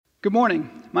Good morning.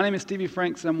 My name is Stevie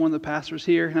Franks. I'm one of the pastors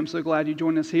here, and I'm so glad you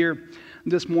joined us here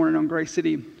this morning on Grace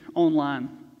City Online.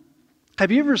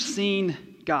 Have you ever seen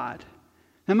God?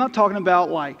 I'm not talking about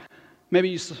like maybe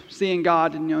you seeing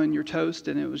God in your toast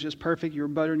and it was just perfect. You were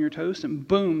buttering your toast and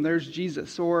boom, there's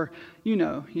Jesus. Or you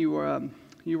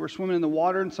were swimming in the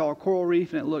water and saw a coral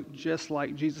reef and it looked just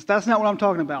like Jesus. That's not what I'm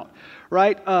talking about,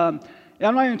 right? I'm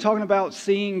not even talking about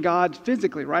seeing God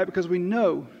physically, right? Because we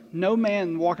know no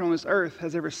man walking on this earth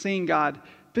has ever seen God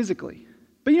physically.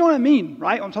 But you know what I mean,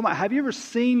 right? I'm talking about, have you ever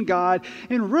seen God?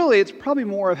 And really, it's probably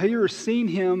more of, have you ever seen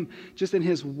Him just in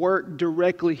His work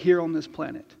directly here on this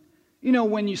planet? You know,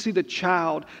 when you see the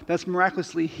child that's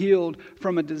miraculously healed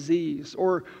from a disease,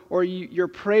 or your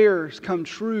prayers come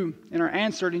true and are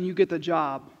answered and you get the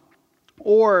job.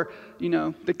 Or,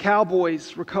 the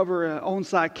Cowboys recover an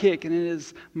onside kick and it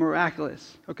is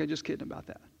miraculous. Okay, just kidding about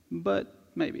that, but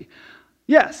maybe.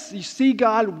 Yes, you see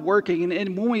God working,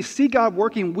 and when we see God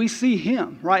working, we see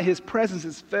Him, right? His presence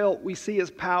is felt. We see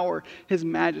His power, His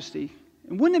majesty.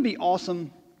 And wouldn't it be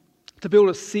awesome to be able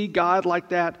to see God like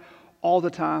that all the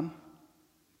time?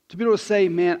 To be able to say,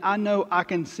 man, I know I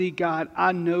can see God.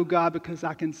 I know God because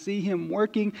I can see Him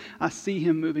working. I see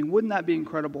Him moving. Wouldn't that be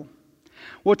incredible?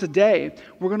 Well, today,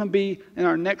 we're going to be in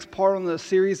our next part on the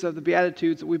series of the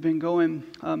Beatitudes that we've been going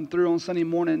through on Sunday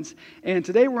mornings. And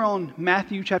today we're on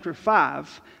Matthew chapter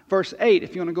 5, verse 8,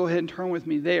 if you want to go ahead and turn with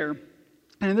me there.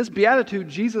 And in this Beatitude,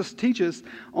 Jesus teaches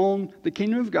on the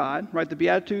kingdom of God, right? The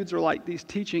Beatitudes are like these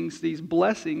teachings, these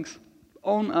blessings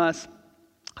on us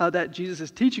that Jesus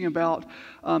is teaching about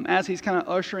as He's kind of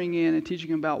ushering in and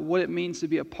teaching about what it means to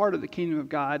be a part of the kingdom of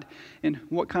God and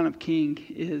what kind of king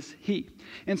is He.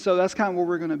 And so that's kind of where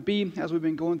we're going to be as we've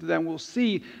been going through that. And we'll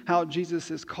see how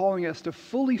Jesus is calling us to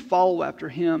fully follow after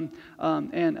Him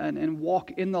and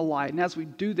walk in the light. And as we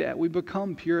do that, we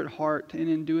become pure at heart. And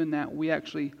in doing that, we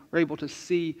actually are able to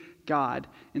see God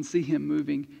and see Him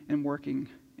moving and working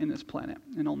in this planet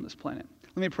and on this planet.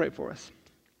 Let me pray for us.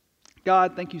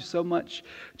 God, thank you so much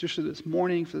just for this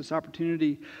morning, for this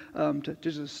opportunity to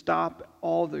just stop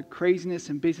all the craziness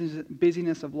and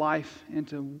busyness of life and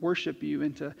to worship you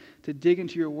and to dig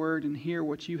into your word and hear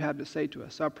what you have to say to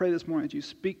us. So I pray this morning that you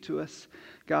speak to us,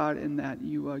 God, and that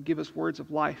you give us words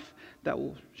of life that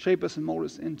will shape us and mold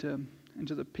us into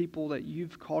the people that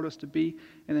you've called us to be.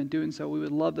 And in doing so, we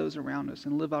would love those around us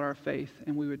and live out our faith,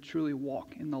 and we would truly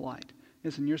walk in the light.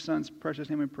 It's in your Son's precious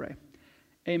name we pray.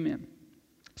 Amen.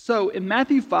 So in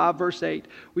Matthew 5, verse 8,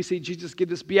 we see Jesus give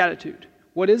this beatitude.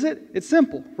 What is it? It's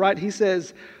simple, right? He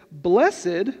says,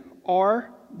 "Blessed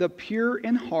are the pure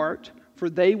in heart, for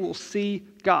they will see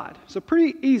God." So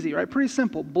pretty easy, right? Pretty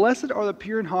simple. Blessed are the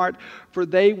pure in heart, for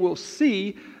they will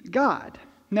see God.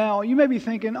 Now, you may be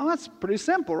thinking, oh, that's pretty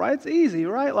simple, right? It's easy,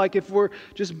 right? Like if we're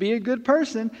just be a good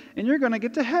person and you're going to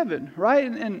get to heaven, right?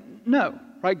 And no,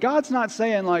 right? God's not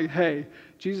saying like, hey,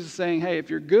 Jesus is saying, hey, if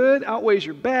your good outweighs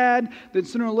your bad, then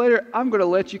sooner or later, I'm going to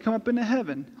let you come up into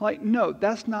heaven. Like, no,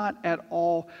 that's not at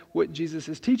all what Jesus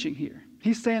is teaching here.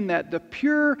 He's saying that the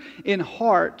pure in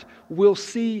heart will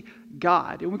see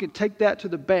God. And we can take that to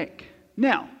the bank.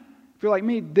 Now, if you're like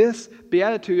me, this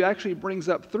beatitude actually brings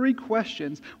up three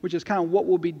questions, which is kind of what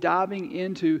we'll be diving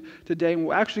into today. And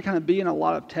we'll actually kind of be in a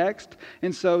lot of text.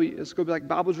 And so it's going to be like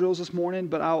Bible drills this morning,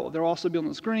 but they'll also be on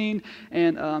the screen.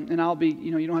 And I'll be,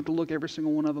 you don't have to look every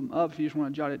single one of them up. If you just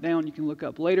want to jot it down, you can look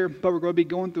up later. But we're going to be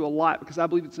going through a lot because I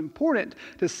believe it's important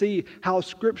to see how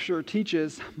Scripture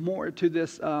teaches more to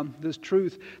this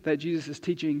truth that Jesus is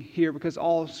teaching here, because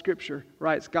all Scripture,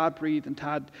 right, it's God-breathed and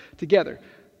tied together.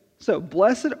 So,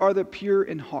 blessed are the pure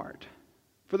in heart,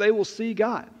 for they will see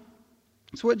God.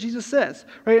 That's what Jesus says,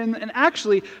 right? And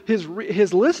actually,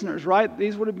 his listeners, right?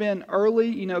 These would have been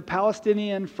early,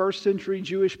 Palestinian, first century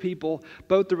Jewish people,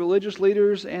 both the religious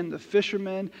leaders and the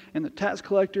fishermen and the tax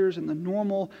collectors and the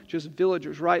normal just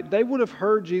villagers, right? They would have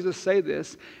heard Jesus say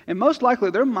this, and most likely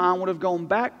their mind would have gone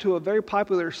back to a very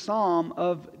popular psalm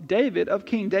of David, of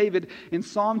King David, in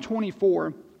Psalm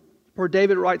 24, where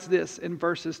David writes this in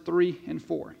verses 3 and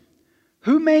 4.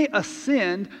 "Who may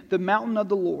ascend the mountain of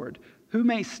the Lord? Who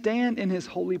may stand in His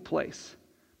holy place?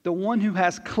 The one who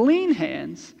has clean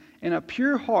hands and a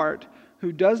pure heart,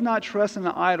 who does not trust in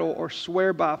an idol or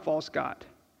swear by a false god."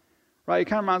 Right? It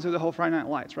kind of reminds me of the whole Friday Night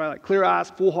Lights, right? Like clear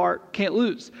eyes, full heart, can't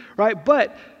lose, right?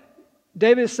 But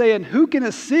David is saying, who can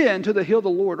ascend to the hill of the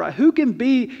Lord, right? Who can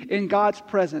be in God's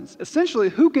presence? Essentially,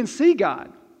 who can see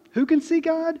God? Who can see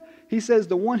God? He says,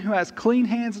 the one who has clean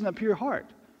hands and a pure heart.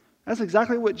 That's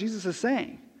exactly what Jesus is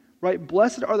saying, right?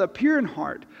 Blessed are the pure in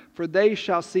heart, for they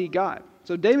shall see God.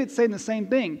 So David's saying the same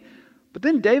thing, but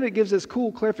then David gives this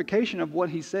cool clarification of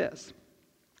what he says.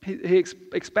 he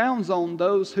expounds on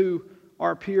those who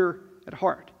are pure at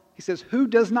heart. He says, who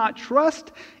does not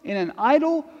trust in an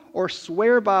idol or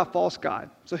swear by a false god.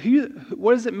 So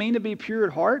what does it mean to be pure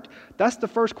at heart? That's the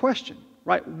first question,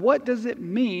 right? What does it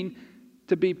mean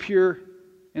to be pure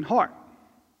in heart?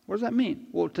 What does that mean?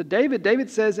 Well, to David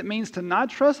says it means to not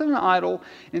trust in an idol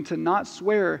and to not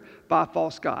swear by a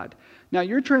false god. Now,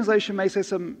 your translation may say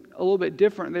something a little bit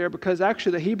different there, because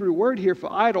actually the Hebrew word here for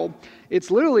idol,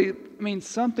 it's literally means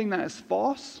something that is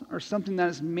false or something that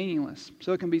is meaningless.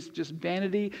 So it can be just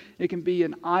vanity, it can be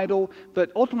an idol, but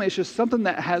ultimately it's just something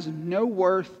that has no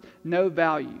worth, no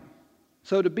value.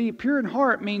 So to be pure in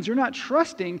heart means you're not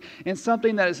trusting in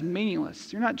something that is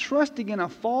meaningless. You're not trusting in a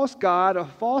false god, a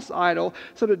false idol.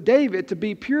 So to David, to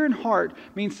be pure in heart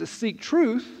means to seek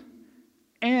truth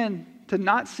and to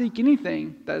not seek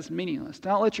anything that is meaningless. To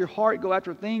not let your heart go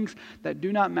after things that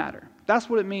do not matter. That's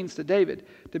what it means to David,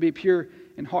 to be pure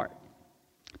in heart.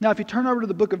 Now, if you turn over to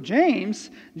the book of James,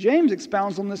 James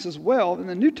expounds on this as well in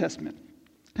the New Testament.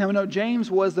 Now, we know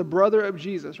James was the brother of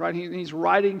Jesus, right? He's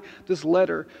writing this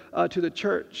letter to the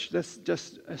church that's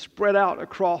just spread out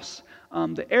across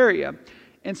the area.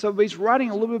 And so he's writing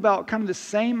a little bit about kind of the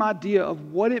same idea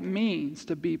of what it means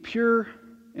to be pure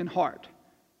in heart.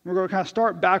 We're going to kind of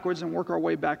start backwards and work our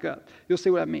way back up. You'll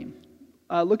see what I mean.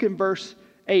 Look in verse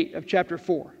 8 of chapter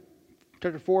 4.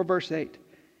 Chapter 4, verse 8.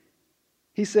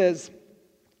 He says,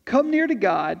 "Come near to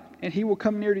God, and he will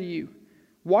come near to you.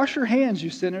 Wash your hands, you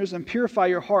sinners, and purify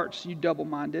your hearts, you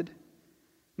double-minded."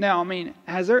 Now, I mean,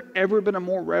 has there ever been a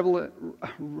more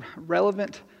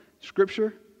relevant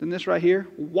scripture than this right here?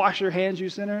 Wash your hands, you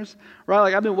sinners. Right?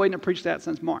 Like, I've been waiting to preach that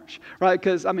since March. Right?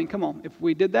 Because, I mean, come on. If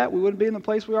we did that, we wouldn't be in the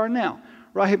place we are now.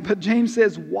 Right? But James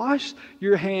says, wash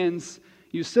your hands,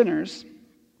 you sinners.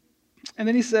 And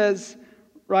then he says,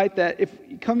 right, that if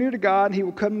you come near to God, he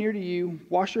will come near to you.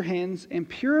 Wash your hands and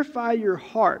purify your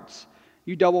hearts,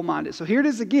 you double-minded. So here it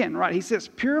is again, right? He says,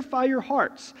 purify your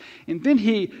hearts. And then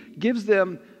he gives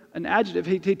them an adjective.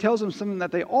 He tells them something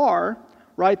that they are,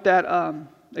 right, that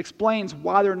explains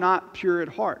why they're not pure at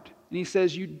heart. And he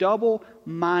says, you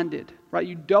double-minded, right?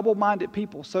 You double-minded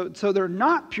people. So they're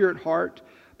not pure at heart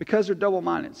because they're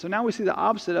double-minded. So now we see the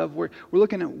opposite of where we're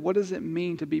looking at what does it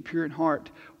mean to be pure in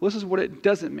heart. Well, this is what it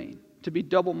doesn't mean, to be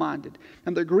double-minded.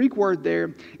 And the Greek word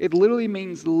there, it literally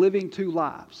means living two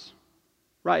lives.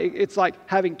 Right? It's like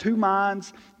having two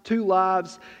minds, two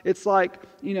lives. It's like,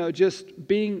 just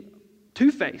being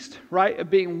two-faced, right?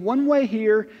 Being one way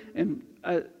here and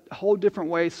a whole different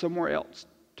way somewhere else.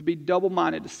 To be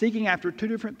double-minded, seeking after two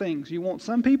different things. You want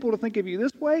some people to think of you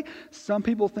this way, some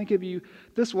people think of you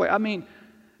this way. I mean,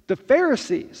 the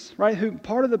Pharisees, right, who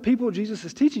part of the people Jesus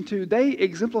is teaching to, they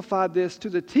exemplified this to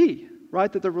the T,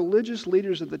 right? That the religious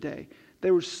leaders of the day,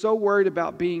 they were so worried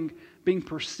about being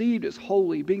perceived as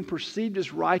holy, being perceived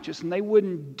as righteous, and they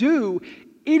wouldn't do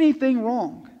anything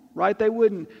wrong, right? They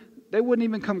wouldn't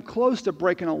even come close to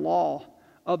breaking a law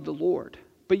of the Lord.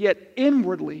 But yet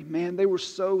inwardly, man, they were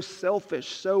so selfish,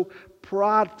 so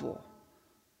prideful,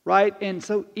 right? And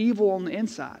so evil on the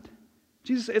inside.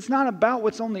 Jesus, it's not about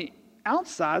what's on the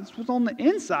outside, it's what's on the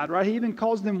inside, right? He even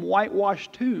calls them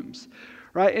whitewashed tombs,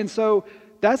 right? And so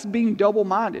that's being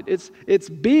double-minded. It's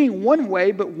being one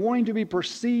way, but wanting to be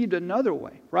perceived another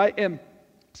way, right? And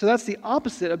so that's the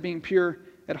opposite of being pure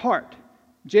at heart.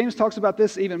 James talks about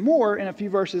this even more in a few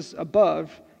verses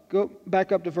above. Go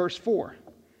back up to verse 4.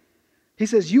 He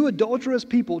says, "You adulterous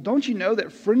people, don't you know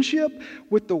that friendship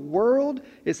with the world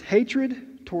is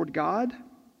hatred toward God?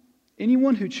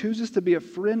 Anyone who chooses to be a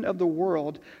friend of the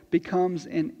world becomes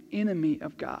an enemy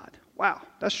of God." Wow,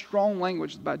 that's strong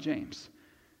language by James.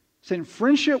 Saying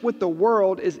friendship with the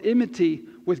world is enmity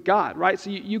with God, right? So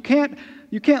you can't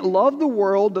love the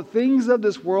world, the things of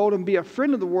this world, and be a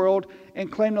friend of the world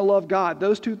and claim to love God.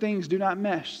 Those two things do not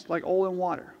mesh like oil and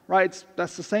water, right?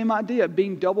 That's the same idea of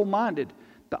being double-minded.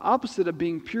 The opposite of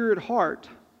being pure at heart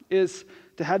is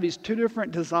to have these two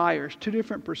different desires, two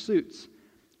different pursuits,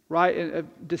 right?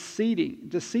 Of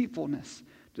deceitfulness,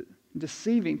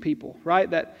 deceiving people, right?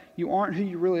 That you aren't who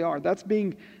you really are. That's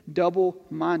being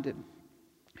double-minded.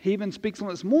 He even speaks on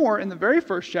this more in the very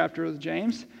first chapter of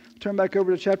James. Turn back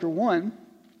over to chapter 1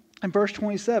 and verse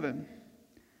 27.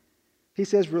 He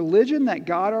says, "Religion that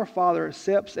God our Father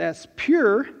accepts as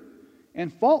pure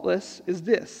and faultless is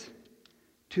this,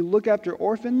 to look after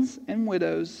orphans and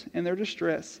widows in their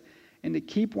distress and to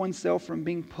keep oneself from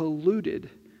being polluted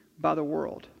by the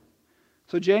world."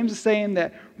 So James is saying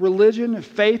that religion and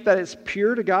faith that is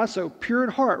pure to God, so pure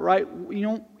at heart, right?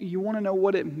 You want to know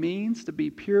what it means to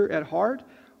be pure at heart?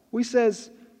 He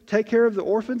says, take care of the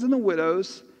orphans and the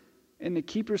widows and to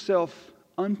keep yourself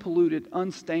unpolluted,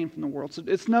 unstained from the world. So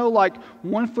it's no like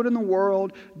one foot in the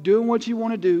world, doing what you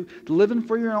want to do, living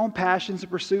for your own passions and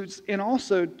pursuits, and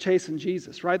also chasing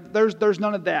Jesus, right? There's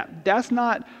none of that. That's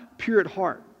not pure at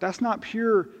heart. That's not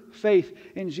pure faith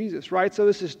in Jesus, right? So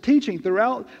this is teaching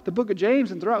throughout the book of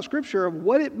James and throughout Scripture of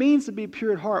what it means to be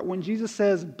pure at heart. When Jesus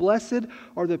says, blessed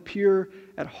are the pure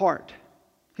at heart,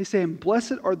 he's saying,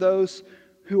 blessed are those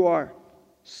who are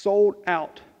sold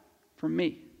out for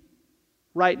me,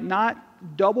 right?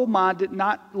 Not double-minded,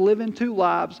 not living two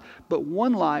lives, but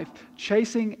one life,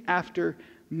 chasing after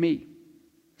me.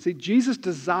 See, Jesus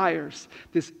desires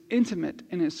this intimate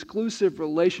and exclusive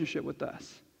relationship with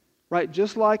us. Right,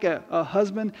 just like a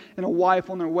husband and a wife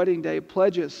on their wedding day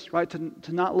pledges, right,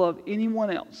 to not love anyone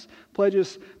else,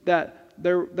 pledges that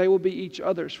they will be each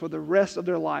other's for the rest of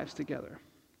their lives together.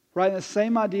 Right, and the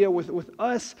same idea with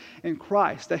us in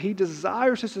Christ, that He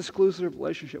desires this exclusive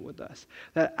relationship with us,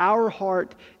 that our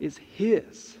heart is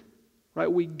His. Right,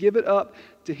 we give it up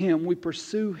to Him, we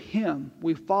pursue Him,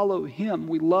 we follow Him,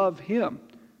 we love Him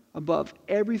above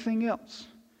everything else.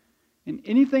 And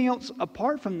anything else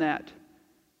apart from that,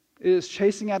 it is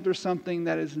chasing after something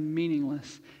that is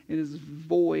meaningless. It is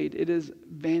void. It is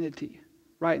vanity,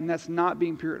 right? And that's not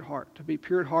being pure at heart. To be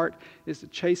pure at heart is to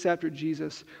chase after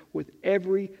Jesus with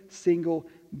every single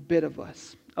bit of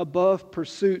us, above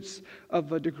pursuits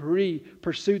of a degree,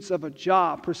 pursuits of a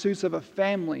job, pursuits of a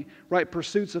family, right?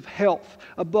 Pursuits of health.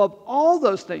 Above all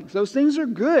those things are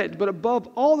good, but above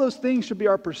all those things should be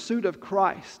our pursuit of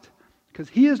Christ, because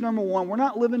He is number one. We're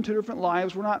not living two different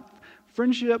lives. We're not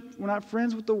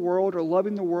friends with the world or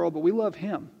loving the world, but we love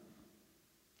Him.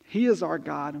 He is our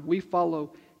God, and we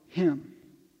follow Him.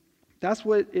 That's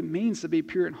what it means to be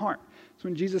pure in heart. So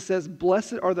when Jesus says,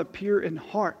 blessed are the pure in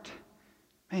heart,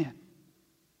 man,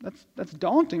 that's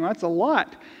daunting, right? That's a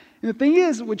lot. And the thing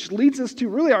is, which leads us to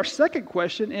really our second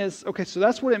question is, okay, so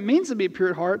that's what it means to be pure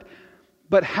at heart,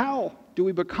 but how do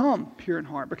we become pure in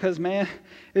heart? Because, man,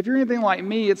 if you're anything like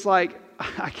me, it's like,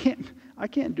 I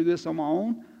can't do this on my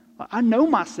own. I know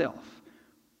myself,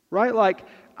 right? Like,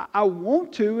 I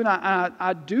want to, and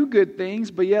I do good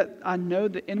things, but yet I know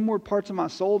the inward parts of my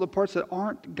soul, the parts that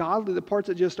aren't godly, the parts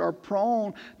that just are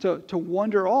prone to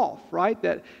wander off, right?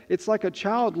 That it's like a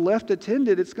child left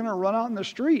attended, it's going to run out in the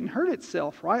street and hurt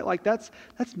itself, right? Like, that's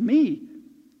me.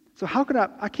 So how could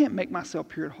I can't make myself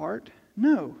pure at heart.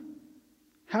 No.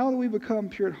 How do we become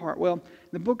pure at heart? Well, in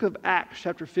the book of Acts,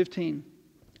 chapter 15,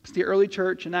 it's the early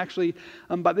church, and actually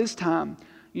by this time,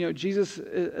 Jesus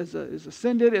is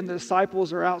ascended, and the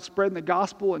disciples are out spreading the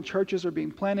gospel, and churches are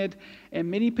being planted, and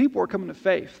many people are coming to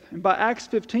faith. And by Acts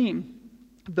 15,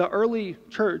 the early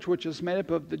church, which is made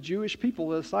up of the Jewish people,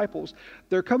 the disciples,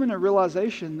 they're coming to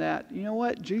realization that, you know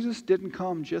what, Jesus didn't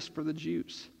come just for the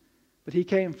Jews, but He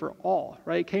came for all,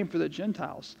 right? He came for the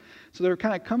Gentiles. So they're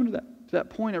kind of coming to that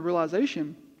point of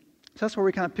realization. So that's where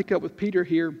we kind of pick up with Peter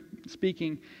here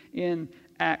speaking in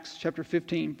Acts chapter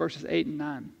 15, verses 8 and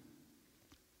 9.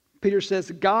 Peter says,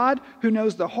 God, who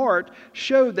knows the heart,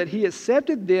 showed that He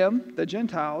accepted them, the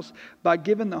Gentiles, by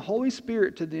giving the Holy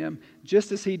Spirit to them,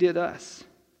 just as He did us.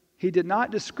 He did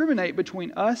not discriminate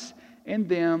between us and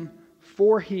them,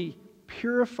 for He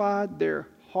purified their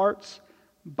hearts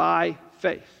by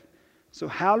faith. So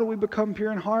how do we become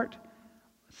pure in heart?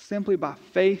 Simply by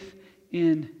faith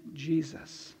in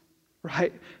Jesus.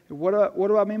 Right? What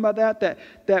do I mean by that?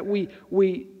 That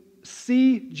we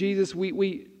see Jesus,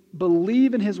 we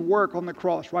believe in His work on the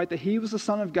cross, right? That He was the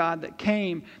Son of God that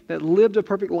came, that lived a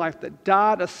perfect life, that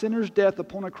died a sinner's death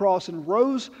upon a cross and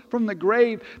rose from the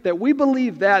grave. That we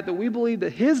believe that we believe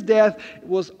that His death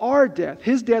was our death.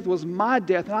 His death was my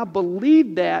death, and I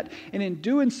believe that. And in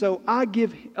doing so, I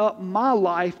give up my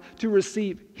life to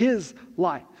receive His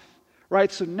life. Right?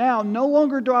 So now, no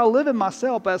longer do I live in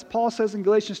myself. As Paul says in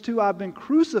Galatians 2, I've been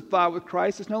crucified with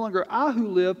Christ. It's no longer I who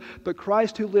live, but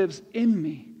Christ who lives in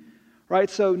me. Right?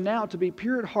 So now, to be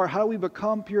pure at heart, how do we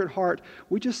become pure at heart?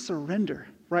 We just surrender.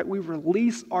 Right? We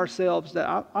release ourselves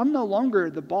that I'm no longer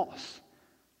the boss.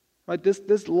 Right?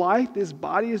 This life, this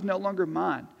body is no longer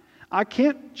mine. I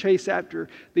can't chase after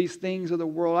these things of the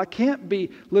world. I can't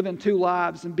be living two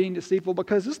lives and being deceitful,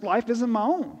 because this life isn't my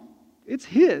own. It's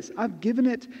His. I've given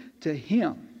it to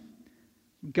Him.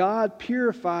 God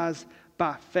purifies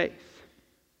by faith.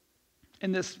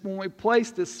 And when we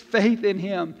place this faith in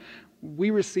Him,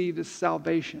 we receive this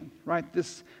salvation, right?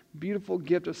 This beautiful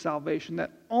gift of salvation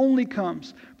that only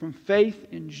comes from faith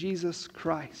in Jesus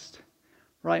Christ.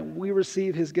 right? We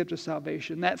receive his gift of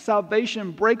salvation. That salvation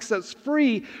breaks us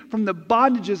free from the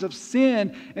bondages of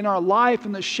sin in our life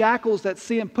and the shackles that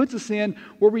sin puts us in,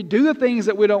 where we do the things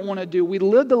that we don't want to do. We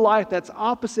live the life that's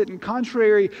opposite and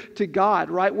contrary to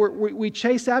God, right? We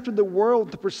chase after the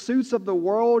world, the pursuits of the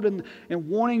world, and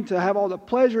wanting to have all the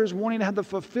pleasures, wanting to have the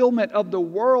fulfillment of the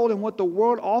world and what the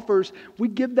world offers. We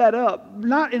give that up,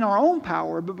 not in our own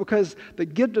power, but because the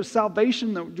gift of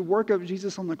salvation, the work of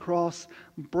Jesus on the cross,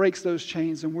 breaks those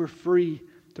chains, and we're free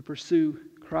to pursue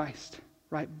Christ,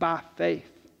 right, by faith.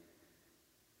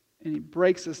 And he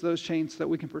breaks us those chains so that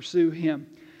we can pursue him.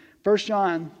 1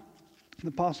 John, the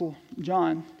Apostle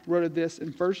John wrote this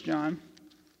in 1 John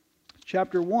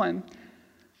chapter 1.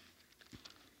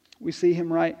 We see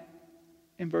him write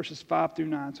in verses 5 through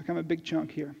 9. So kind of a big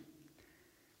chunk here.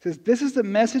 It says, "This is the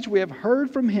message we have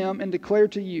heard from him and declare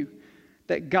to you,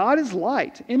 that God is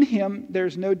light. In him there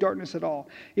is no darkness at all.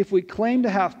 If we claim to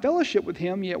have fellowship with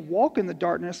him, yet walk in the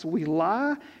darkness, we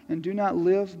lie and do not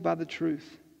live by the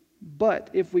truth. But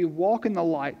if we walk in the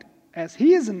light, as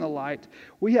he is in the light,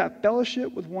 we have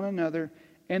fellowship with one another,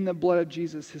 and the blood of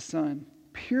Jesus, his son,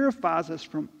 purifies us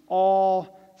from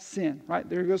all sin." Right?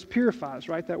 There goes purifies,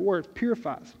 right? That word,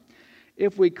 purifies.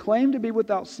 "If we claim to be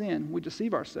without sin, we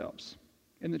deceive ourselves,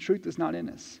 and the truth is not in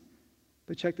us.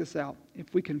 But check this out.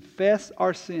 If we confess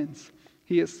our sins,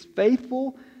 he is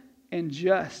faithful and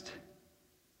just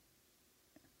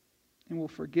and will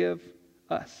forgive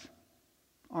us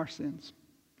our sins."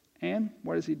 And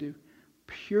what does he do?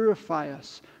 Purify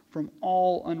us from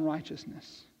all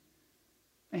unrighteousness.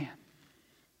 Man.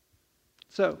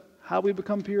 So, how do we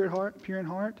become pure in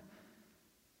heart?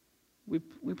 We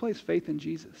place faith in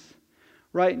Jesus.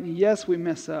 Right? And yes, we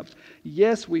mess up.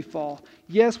 Yes, we fall.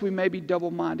 Yes, we may be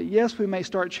double-minded. Yes, we may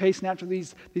start chasing after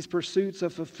these pursuits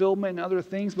of fulfillment and other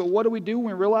things. But what do we do when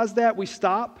we realize that? We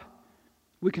stop.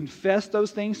 We confess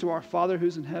those things to our Father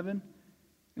who's in heaven.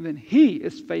 And then he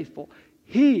is faithful.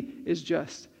 He is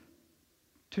just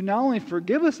to not only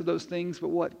forgive us of those things, but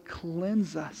what?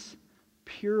 Cleanse us.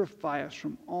 Purify us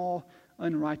from all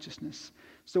unrighteousness.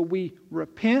 So we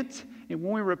repent. And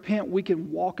when we repent, we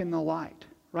can walk in the light.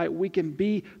 Right? We can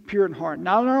be pure in heart.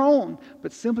 Not on our own,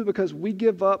 but simply because we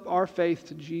give up our faith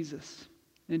to Jesus.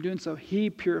 And in doing so, he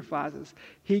purifies us.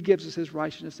 He gives us his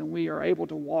righteousness, and we are able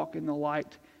to walk in the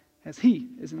light as he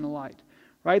is in the light.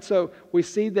 Right? So we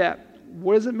see that.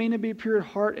 What does it mean to be pure at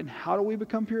heart, and how do we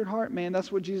become pure at heart? Man, that's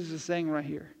what Jesus is saying right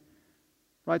here.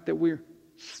 Right? That we're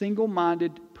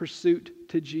single-minded pursuit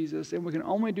to Jesus. And we can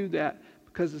only do that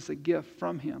because it's a gift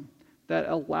from him that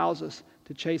allows us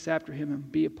to chase after him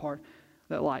and be a part of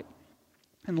that light.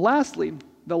 And lastly,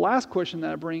 the last question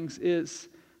that it brings is,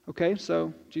 okay,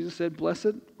 so Jesus said,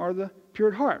 "Blessed are the pure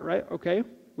at heart," right? Okay,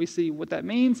 we see what that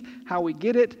means, how we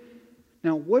get it.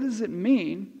 Now, what does it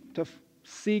mean to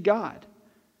see God?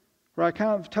 Right, I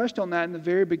kind of touched on that in the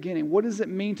very beginning. What does it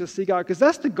mean to see God? Because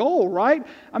that's the goal, right?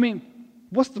 I mean,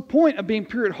 what's the point of being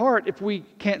pure at heart if we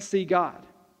can't see God?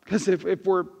 Because if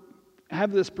we're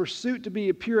have this pursuit to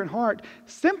be pure in heart,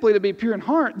 simply to be pure in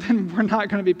heart, then we're not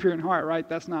going to be pure in heart, right?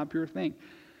 That's not a pure thing.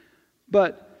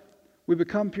 But we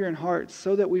become pure in heart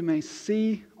so that we may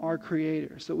see our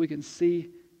Creator, so we can see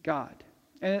God.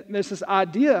 And there's this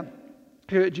idea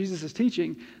here that Jesus is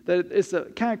teaching that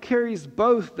it kind of carries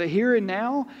both the here and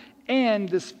now and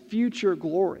this future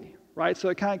glory, right? So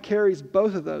it kind of carries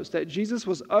both of those, that Jesus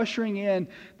was ushering in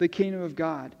the kingdom of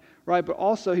God. Right, but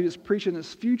also he was preaching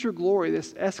this future glory,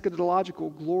 this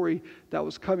eschatological glory that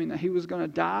was coming, that he was going to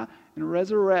die and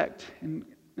resurrect and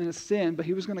ascend, but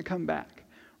he was going to come back.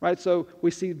 Right, so we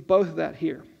see both of that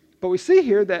here. But we see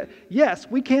here that, yes,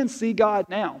 we can see God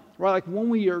now. Right, like when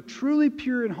we are truly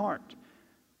pure in heart,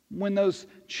 when those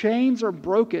chains are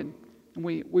broken, and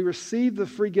we receive the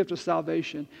free gift of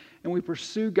salvation, and we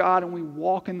pursue God and we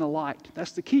walk in the light.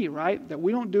 That's the key, right? That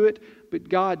we don't do it, but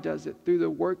God does it through the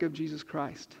work of Jesus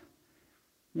Christ.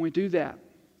 When we do that,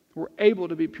 we're able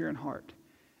to be pure in heart.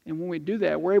 And when we do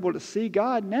that, we're able to see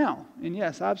God now. And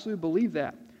yes, I absolutely believe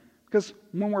that. Because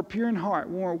when we're pure in heart,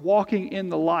 when we're walking in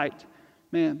the light,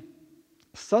 man,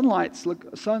 sunsets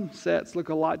look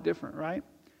a lot different, right?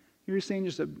 You're seeing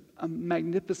just a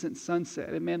magnificent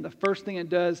sunset. And man, the first thing it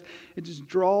does, it just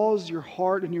draws your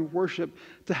heart and your worship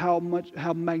to how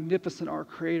magnificent our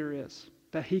Creator is.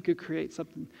 That he could create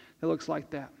something that looks like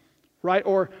that. Right?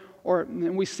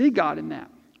 And we see God in that.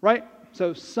 Right?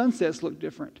 So sunsets look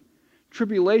different.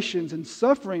 Tribulations and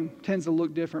suffering tends to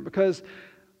look different because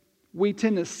we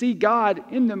tend to see God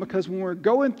in them, because when we're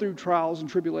going through trials and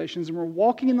tribulations and we're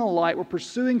walking in the light, we're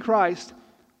pursuing Christ,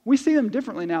 We see them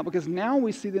differently now because now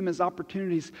we see them as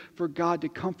opportunities for God to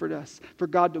comfort us, for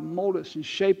God to mold us and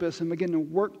shape us and begin to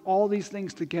work all these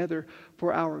things together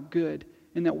for our good.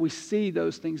 And that we see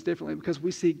those things differently because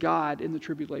we see God in the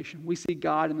tribulation. We see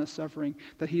God in the suffering,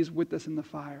 that He is with us in the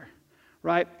fire,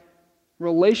 right?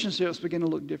 Relationships begin to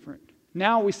look different.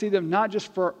 Now we see them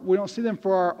we don't see them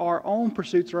for our own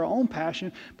pursuits or our own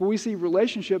passion, but we see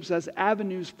relationships as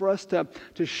avenues for us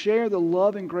to share the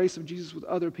love and grace of Jesus with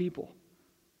other people.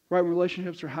 Right?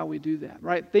 Relationships are how we do that,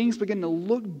 right? Things begin to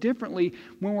look differently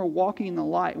when we're walking in the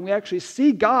light. And we actually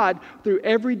see God through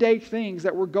everyday things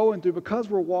that we're going through because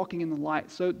we're walking in the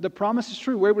light. So the promise is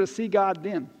true. We're able to see God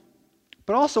then.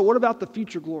 But also, what about the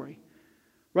future glory?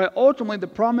 Right? Ultimately, the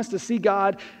promise to see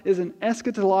God is an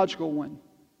eschatological one.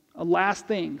 A last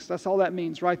things. That's all that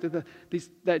means, right?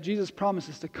 That Jesus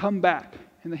promises to come back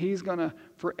and that He's going to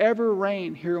forever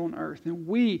reign here on earth. And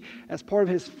we, as part of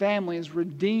His family, as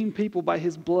redeemed people by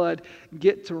His blood,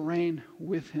 get to reign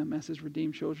with Him as His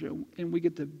redeemed children. And we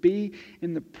get to be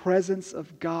in the presence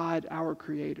of God, our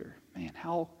Creator. Man,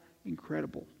 how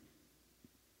incredible.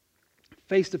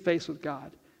 Face to face with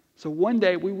God. So one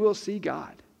day we will see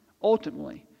God,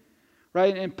 ultimately.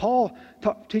 Right? And Paul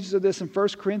teaches of this in 1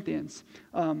 Corinthians.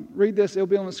 Read this, it'll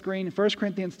be on the screen. In 1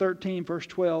 Corinthians 13, verse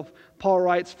 12, Paul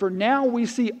writes, "For now we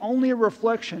see only a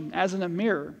reflection as in a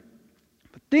mirror,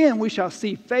 but then we shall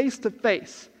see face to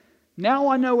face. Now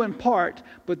I know in part,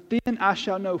 but then I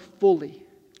shall know fully,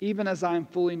 even as I am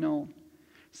fully known."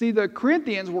 See, the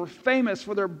Corinthians were famous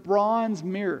for their bronze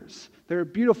mirrors. They're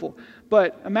beautiful.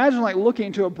 But imagine like looking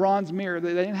into a bronze mirror.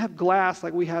 They didn't have glass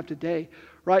like we have today.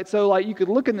 Right? So like you could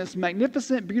look in this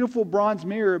magnificent, beautiful bronze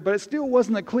mirror, but it still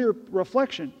wasn't a clear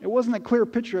reflection. It wasn't a clear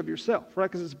picture of yourself, right?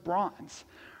 Because it's bronze.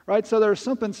 Right? So there's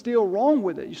something still wrong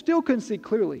with it. You still couldn't see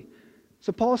clearly.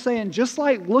 So Paul's saying, just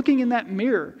like looking in that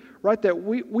mirror, right, that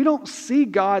we don't see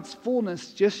God's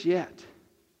fullness just yet.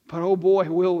 But oh boy,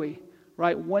 will we.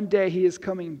 Right? One day He is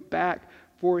coming back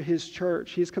for His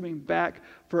church. He is coming back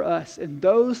for us. And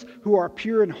those who are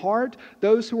pure in heart,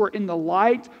 those who are in the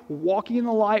light, walking in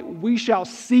the light, we shall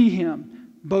see Him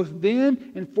both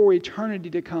then and for eternity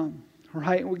to come.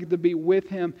 Right? And we get to be with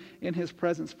Him in His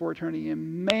presence for eternity.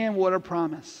 And man, what a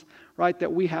promise, right?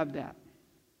 That we have that.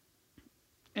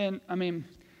 And I mean,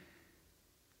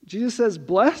 Jesus says,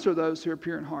 blessed are those who are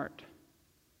pure in heart.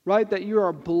 Right? That you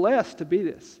are blessed to be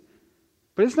this.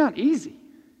 But it's not easy.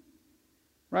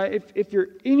 Right? If you're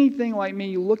anything like me,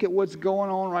 you look at what's going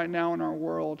on right now in our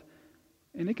world,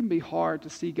 and it can be hard to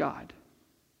see God.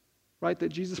 Right? That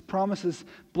Jesus promises,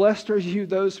 blessed are you,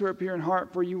 those who are pure in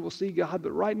heart, for you will see God.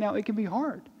 But right now, it can be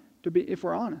hard to be, if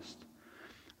we're honest.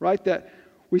 Right? That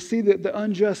we see the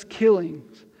unjust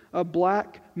killings of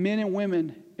black men and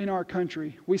women in our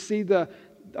country. We see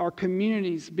our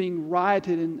communities being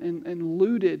rioted and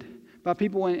looted by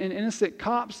people and innocent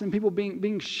cops and people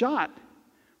being shot.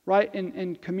 Right?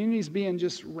 And communities being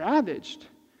just ravaged.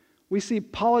 We see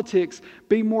politics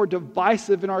being more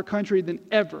divisive in our country than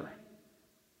ever.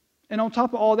 And on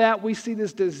top of all that, we see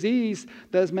this disease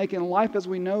that is making life as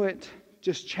we know it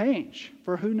just change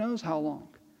for who knows how long.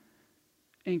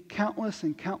 And countless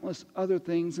other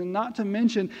things. And not to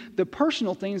mention the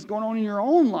personal things going on in your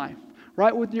own life.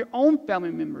 Right? With your own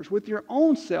family members, with your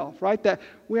own self. Right? That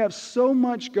we have so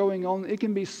much going on. It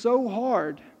can be so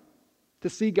hard to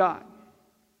see God.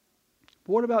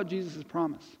 But what about Jesus'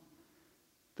 promise?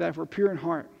 That if we're pure in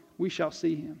heart, we shall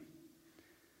see Him.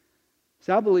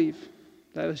 So I believe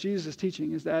that as Jesus is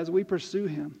teaching is that as we pursue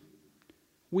Him,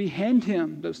 we hand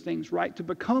Him those things, right? To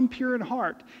become pure in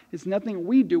heart is nothing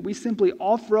we do. We simply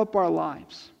offer up our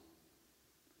lives.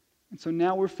 And so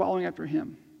now we're following after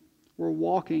Him. We're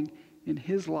walking in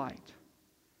His light.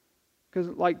 Because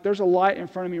like there's a light in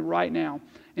front of me right now.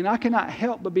 And I cannot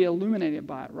help but be illuminated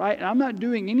by it, right? And I'm not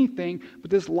doing anything, but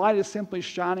this light is simply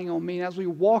shining on me. And as we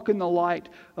walk in the light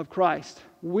of Christ,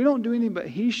 we don't do anything, but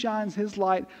He shines His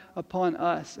light upon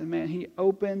us. And man, He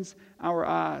opens our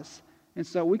eyes. And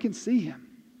so we can see Him,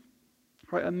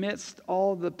 right? Amidst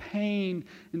all the pain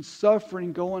and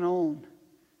suffering going on,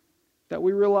 that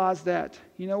we realize that,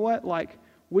 you know what? Like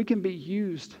we can be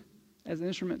used as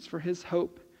instruments for His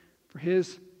hope, for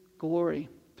His glory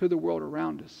to the world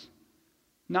around us.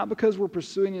 Not because we're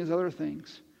pursuing these other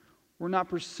things. We're not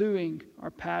pursuing our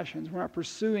passions. We're not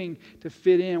pursuing to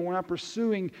fit in. We're not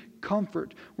pursuing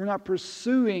comfort. We're not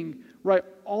pursuing, right,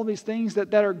 all these things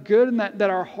that are good and that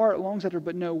our heart longs after.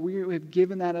 But no, we have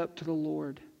given that up to the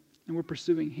Lord and we're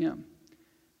pursuing Him.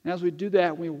 And as we do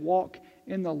that, we walk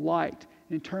in the light.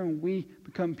 In turn, we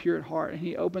become pure at heart. And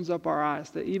He opens up our eyes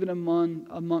that even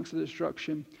amongst the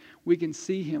destruction, we can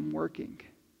see Him working.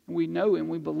 And we know and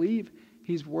we believe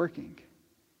He's working.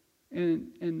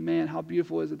 And man, how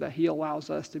beautiful is it that he allows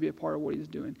us to be a part of what he's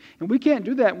doing. And we can't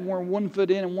do that when we're 1 foot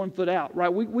in and 1 foot out, right?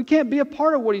 We can't be a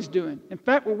part of what he's doing. In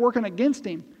fact, we're working against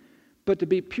him. But to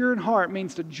be pure in heart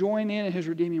means to join in his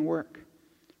redeeming work,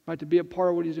 right? To be a part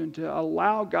of what he's doing, to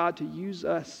allow God to use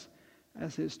us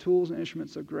as his tools and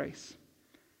instruments of grace.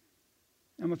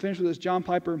 I'm going to finish with this. John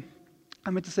Piper,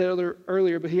 I meant to say it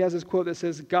earlier, but he has this quote that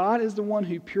says, God is the one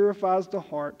who purifies the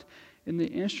heart, and the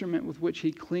instrument with which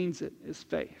he cleans it is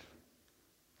faith.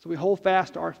 So we hold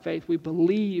fast to our faith. We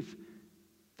believe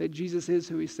that Jesus is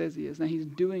who he says he is, and he's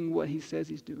doing what he says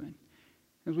he's doing.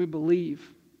 As we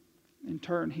believe, in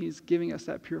turn, he's giving us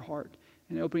that pure heart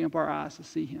and opening up our eyes to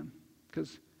see him.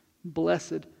 Because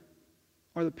blessed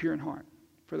are the pure in heart,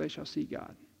 for they shall see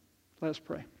God. Let us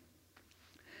pray.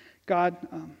 God,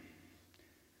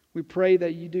 we pray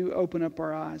that you do open up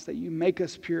our eyes, that you make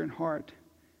us pure in heart,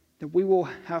 that we will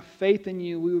have faith in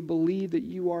you. We will believe that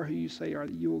you are who you say you are,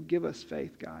 that you will give us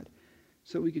faith, God,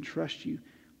 so we can trust you,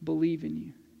 believe in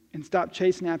you, and stop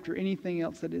chasing after anything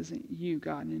else that isn't you,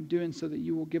 God, and in doing so that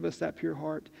you will give us that pure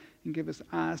heart and give us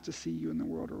eyes to see you in the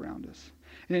world around us.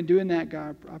 And in doing that,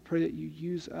 God, I pray that you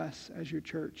use us as your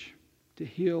church to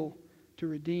heal, to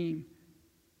redeem,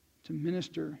 to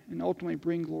minister, and ultimately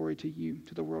bring glory to you,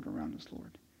 to the world around us,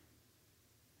 Lord.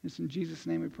 It's in Jesus'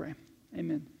 name we pray.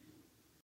 Amen.